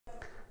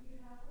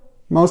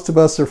Most of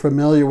us are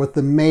familiar with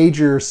the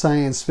major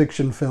science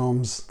fiction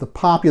films, the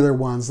popular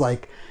ones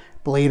like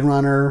Blade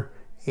Runner,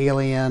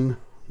 Alien,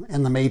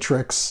 and The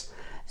Matrix.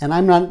 And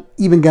I'm not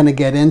even going to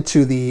get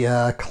into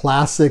the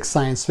classic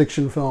science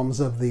fiction films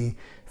of the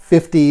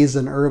 50s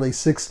and early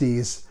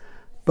 60s.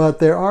 But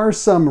there are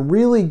some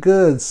really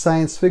good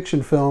science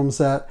fiction films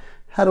that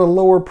had a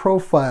lower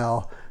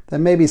profile, that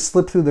maybe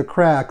slipped through the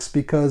cracks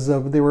because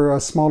they were a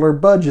smaller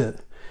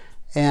budget.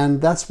 And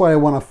that's what I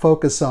want to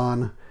focus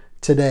on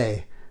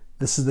today.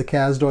 This is the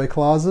Kazdoy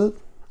Closet.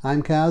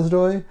 I'm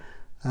Kazdoy.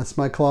 That's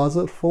my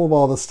closet full of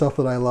all the stuff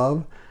that I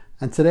love.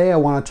 And today I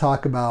want to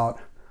talk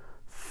about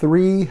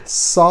 3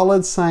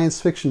 solid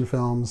science fiction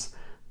films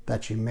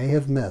that you may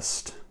have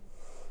missed.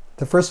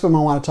 The first film I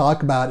want to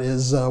talk about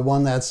is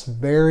one that's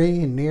very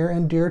near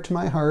and dear to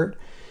my heart.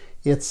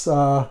 It's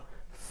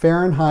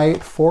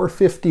Fahrenheit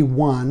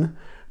 451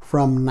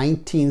 from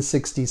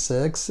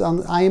 1966.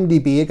 On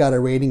IMDb, it got a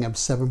rating of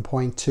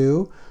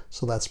 7.2,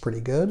 so that's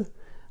pretty good.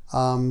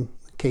 In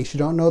case you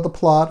don't know the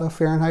plot of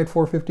Fahrenheit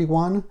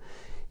 451,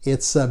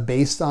 it's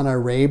based on a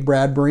Ray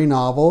Bradbury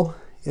novel.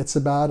 It's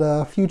about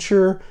a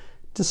future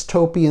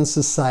dystopian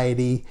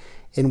society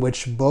in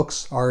which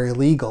books are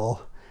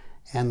illegal,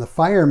 and the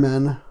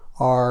firemen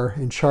are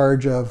in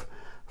charge of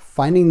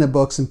finding the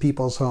books in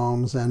people's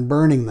homes and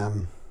burning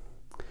them.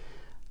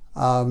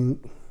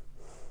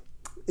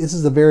 This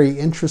is a very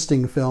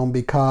interesting film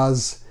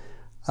because,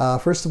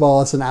 first of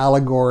all, it's an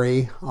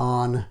allegory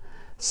on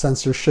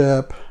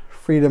censorship,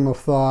 freedom of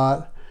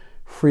thought,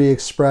 free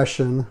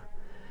expression,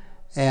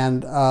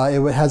 and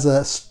it has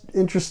a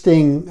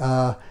interesting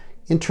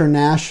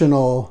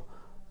international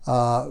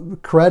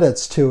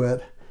credits to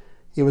it.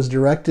 It was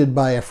directed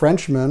by a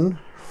Frenchman,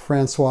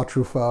 Francois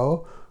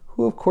Truffaut,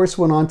 who of course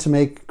went on to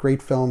make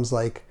great films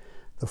like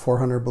The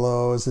 400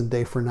 Blows and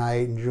Day for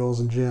Night and Jules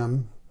and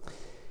Jim.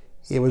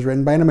 It was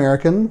written by an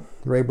American,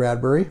 Ray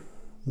Bradbury,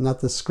 not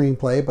the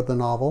screenplay, but the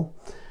novel.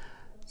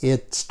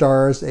 It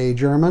stars a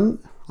German,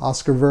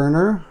 Oscar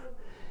Werner.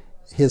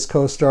 His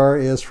co-star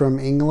is from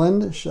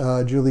England,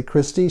 Julie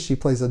Christie. She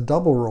plays a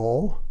double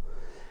role.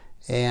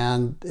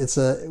 And it's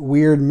a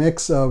weird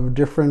mix of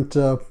different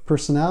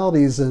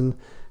personalities and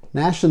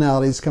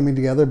nationalities coming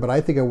together, but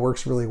I think it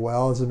works really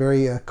well. It's a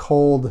very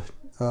cold,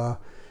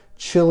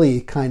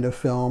 chilly kind of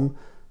film.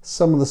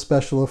 Some of the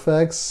special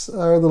effects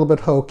are a little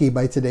bit hokey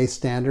by today's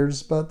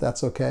standards, but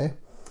that's okay.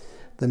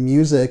 The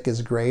music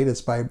is great.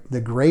 It's by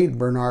the great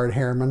Bernard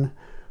Herrmann,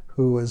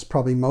 who is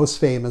probably most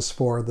famous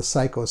for the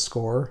Psycho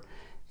score.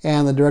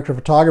 And the director of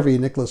photography,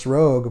 Nicholas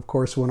Roeg, of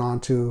course, went on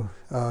to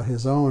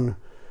his own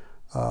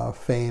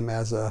fame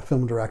as a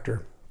film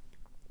director.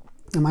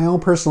 And my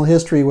own personal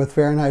history with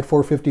Fahrenheit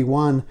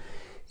 451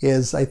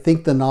 is I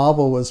think the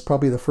novel was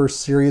probably the first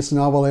serious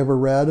novel I ever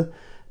read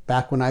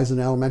back when I was in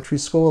elementary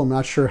school. I'm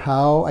not sure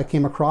how I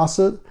came across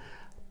it,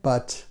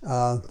 but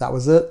that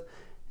was it.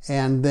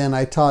 And then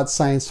I taught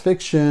science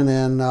fiction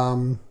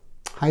in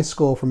high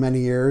school for many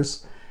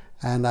years,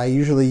 and I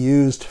usually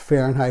used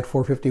Fahrenheit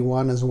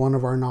 451 as one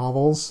of our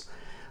novels.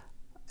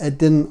 It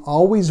didn't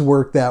always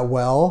work that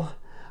well.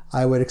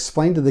 I would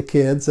explain to the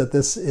kids that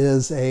this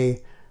is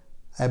a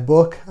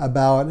book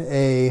about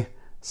a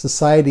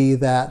society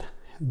that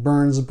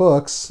burns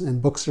books,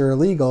 and books are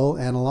illegal,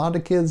 and a lot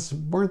of kids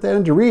weren't that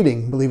into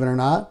reading, believe it or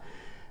not.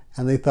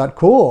 And they thought,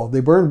 cool, they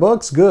burn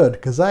books, good,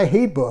 because I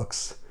hate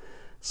books.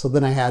 So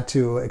then I had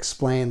to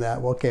explain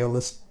that, well, okay,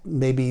 well,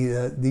 maybe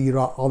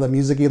all the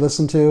music you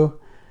listen to,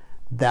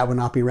 that would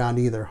not be around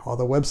either. All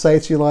the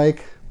websites you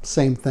like,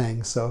 same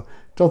thing. So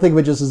don't think of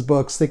it just as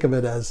books, think of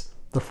it as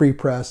the free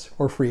press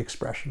or free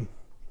expression.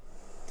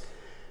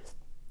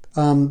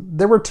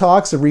 There were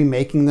talks of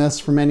remaking this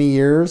for many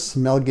years.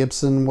 Mel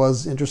Gibson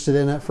was interested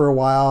in it for a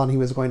while, and he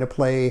was going to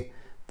play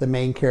the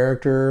main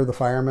character, the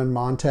fireman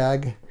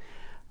Montag.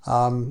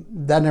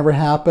 That never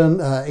happened.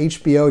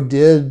 HBO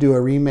did do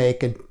a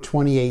remake in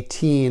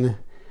 2018.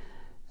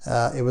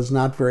 It was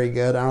not very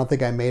good. I don't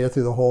think I made it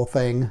through the whole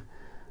thing.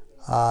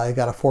 It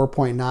got a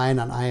 4.9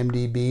 on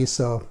IMDb,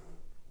 so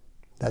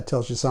that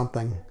tells you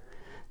something.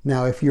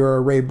 Now, if you're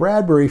a Ray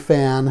Bradbury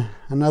fan,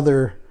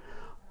 another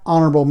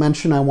honorable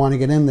mention I want to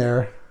get in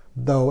there,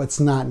 though it's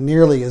not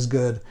nearly as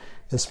good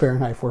as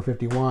Fahrenheit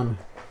 451,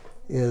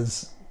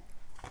 is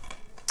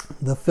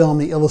the film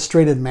The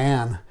Illustrated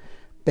Man,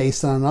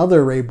 based on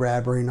another Ray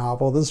Bradbury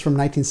novel. This is from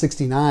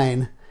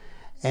 1969,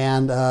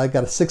 and got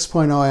a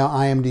 6.0 on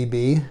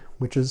IMDb,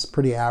 which is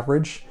pretty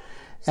average.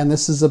 And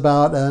this is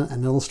about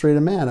an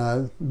illustrated man.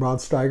 Rod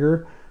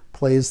Steiger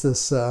plays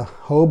this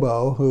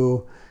hobo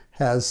who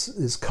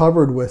is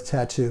covered with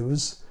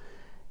tattoos,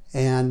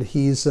 and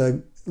he's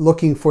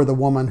looking for the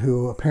woman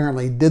who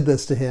apparently did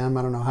this to him.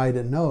 I don't know how he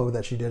didn't know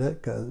that she did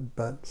it,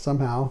 but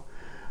somehow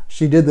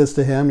she did this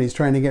to him, and he's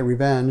trying to get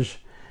revenge.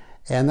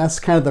 And that's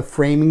kind of the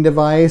framing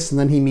device. And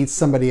then he meets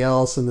somebody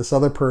else, and this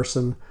other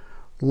person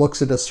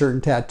looks at a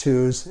certain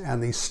tattoos,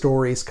 and these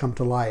stories come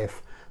to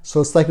life.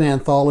 So it's like an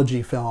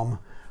anthology film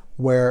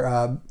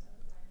where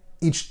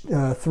each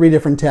 3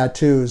 different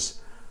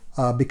tattoos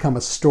become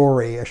a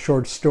story, a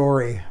short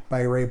story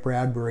by Ray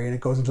Bradbury, and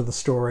it goes into the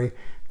story.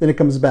 Then it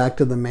comes back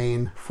to the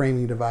main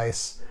framing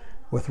device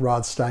with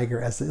Rod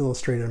Steiger as the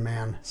illustrated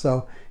man.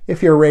 So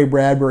if you're a Ray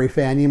Bradbury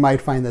fan, you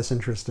might find this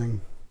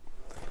interesting.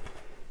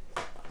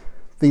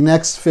 The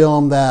next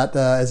film that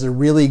is a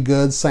really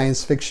good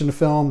science fiction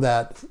film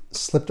that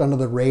slipped under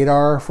the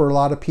radar for a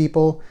lot of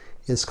people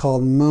is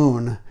called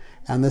Moon,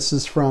 and this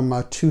is from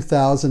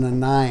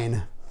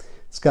 2009.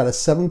 It's got a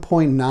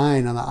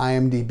 7.9 on the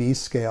IMDb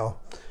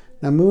scale.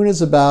 Now, Moon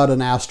is about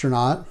an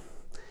astronaut,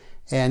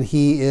 and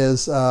he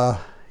is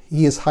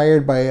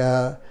hired by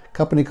a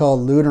company called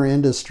Lunar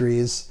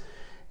Industries,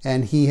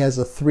 and he has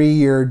a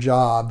 3-year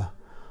job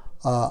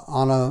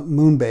on a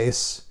moon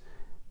base,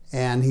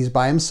 and he's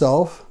by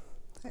himself,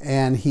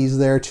 and he's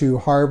there to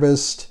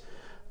harvest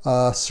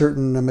a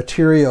certain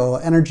material,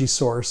 energy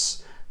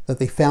source that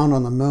they found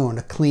on the moon,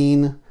 a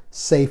clean,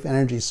 safe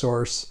energy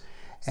source,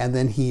 and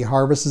then he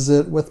harvests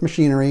it with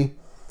machinery,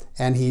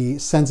 and he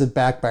sends it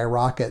back by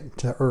rocket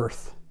to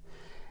Earth.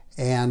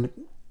 And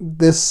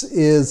this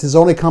is his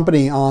only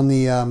company on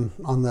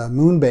the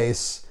moon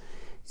base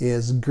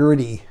is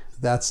Gertie.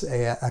 That's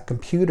a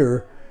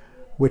computer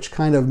which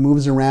kind of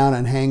moves around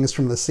and hangs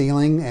from the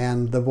ceiling,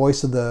 and the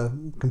voice of the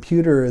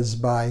computer is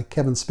by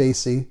Kevin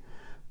Spacey,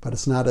 but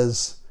it's not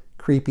as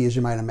creepy as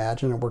you might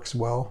imagine. It works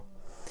well.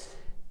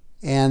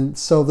 And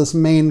so this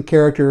main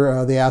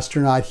character, the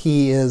astronaut,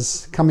 he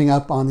is coming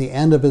up on the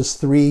end of his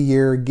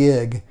 3-year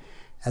gig,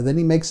 and then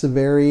he makes a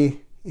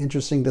very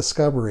interesting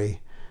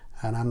discovery.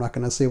 And I'm not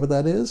going to say what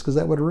that is because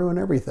that would ruin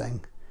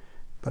everything,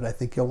 but I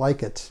think you'll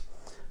like it.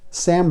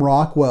 Sam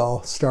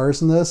Rockwell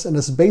stars in this, and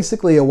it's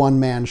basically a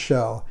one-man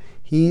show.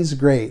 He's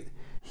great.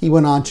 He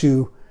went on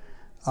to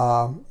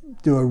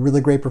do a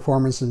really great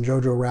performance in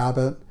Jojo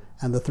Rabbit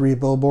and the Three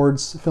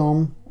Billboards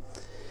film.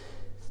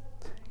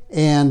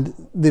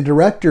 And the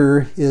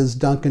director is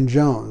Duncan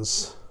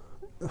Jones,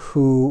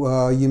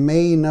 who you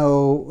may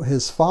know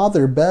his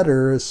father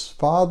better. His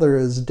father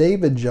is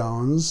David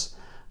Jones,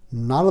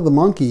 not of the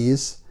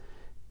Monkees.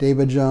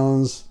 David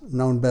Jones,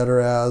 known better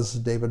as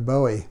David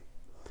Bowie.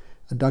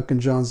 Duncan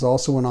Jones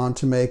also went on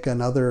to make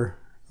another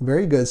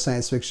very good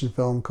science fiction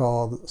film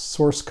called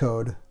Source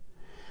Code.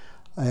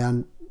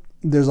 And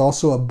there's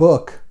also a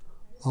book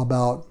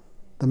about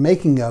the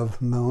making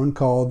of Moon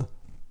called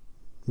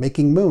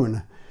Making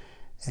Moon.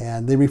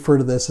 And they refer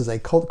to this as a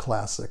cult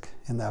classic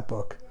in that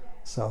book.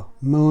 So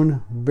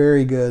Moon,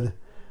 very good,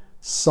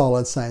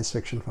 solid science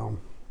fiction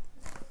film.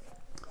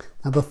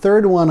 Now the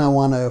third one I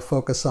want to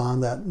focus on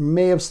that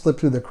may have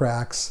slipped through the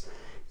cracks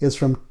is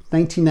from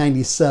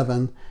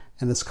 1997,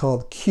 and it's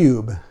called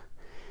Cube.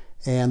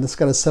 And this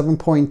got a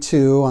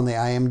 7.2 on the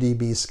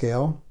IMDb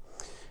scale.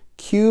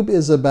 Cube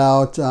is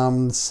about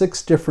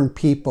 6 different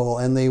people,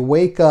 and they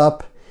wake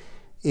up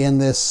in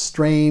this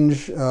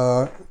strange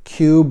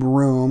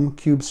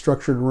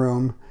cube-structured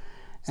room,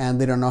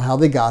 and they don't know how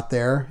they got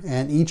there.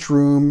 And each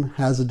room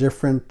has a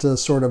different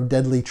sort of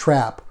deadly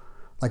trap,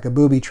 like a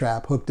booby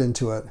trap hooked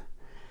into it.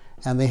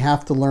 And they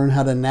have to learn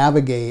how to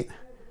navigate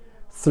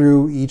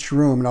through each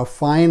room. Now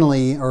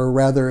finally, or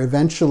rather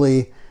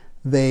eventually,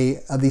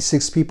 these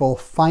 6 people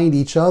find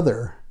each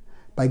other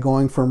by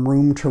going from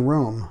room to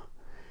room.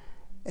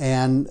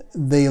 And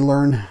they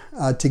learn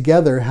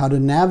together how to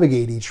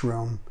navigate each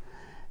room.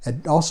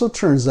 It also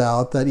turns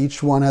out that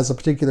each one has a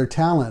particular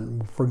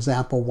talent. For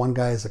example, one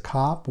guy is a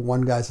cop,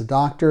 one guy's a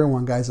doctor,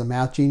 one guy's a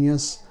math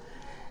genius.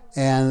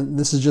 And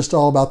this is just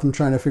all about them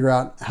trying to figure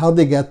out how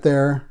they get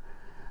there,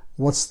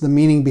 what's the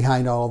meaning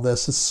behind all of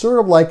this. It's sort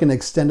of like an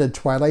extended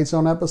Twilight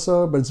Zone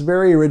episode, but it's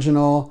very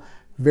original,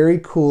 very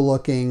cool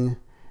looking,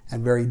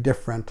 and very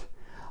different.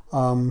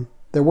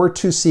 There were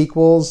 2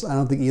 sequels. I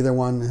don't think either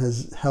one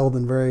is held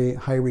in very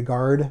high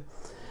regard.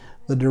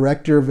 The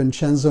director,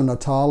 Vincenzo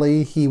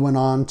Natali, he went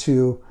on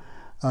to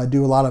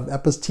do a lot of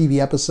TV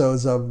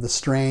episodes of The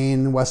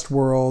Strain,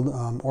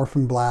 Westworld,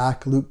 Orphan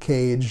Black, Luke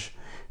Cage,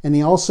 and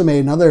he also made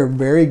another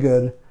very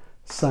good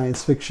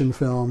science fiction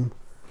film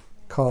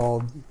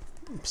called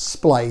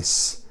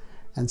Splice.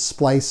 And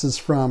Splice is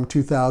from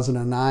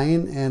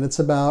 2009, and it's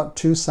about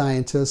 2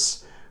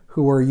 scientists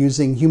who are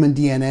using human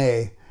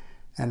DNA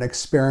and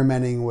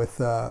experimenting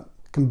with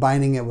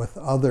combining it with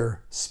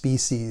other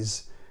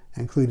species,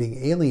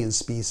 including alien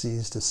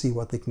species, to see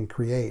what they can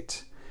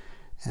create.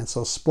 And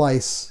so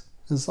Splice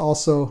is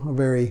also a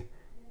very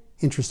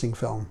interesting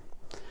film.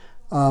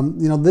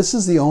 This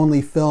is the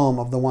only film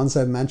of the ones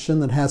I've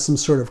mentioned that has some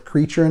sort of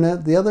creature in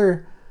it. The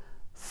other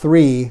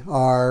 3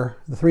 are,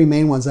 the 3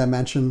 main ones I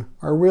mentioned,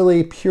 are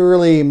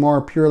really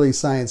more purely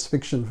science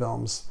fiction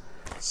films.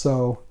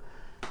 So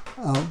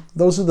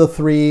those are the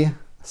 3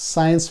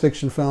 science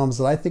fiction films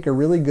that I think are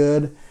really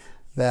good,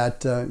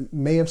 that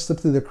may have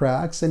slipped through the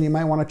cracks and you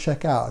might want to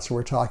check out. So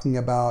we're talking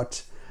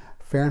about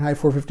Fahrenheit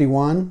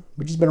 451,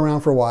 which has been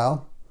around for a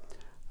while,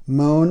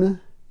 Moon,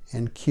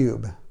 and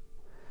Cube.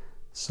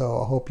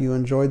 So I hope you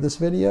enjoyed this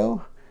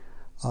video.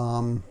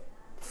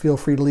 Feel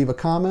free to leave a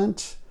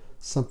comment,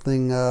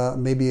 something,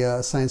 maybe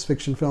a science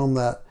fiction film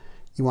that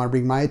you want to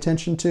bring my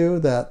attention to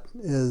that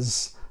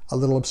is a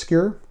little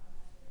obscure.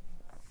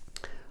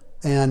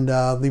 And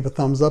leave a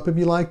thumbs up if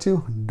you like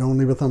to. Don't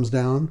leave a thumbs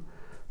down.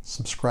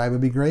 Subscribe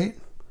would be great.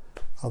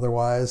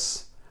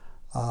 Otherwise,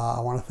 I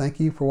want to thank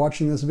you for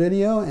watching this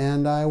video,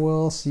 and I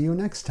will see you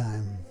next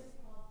time.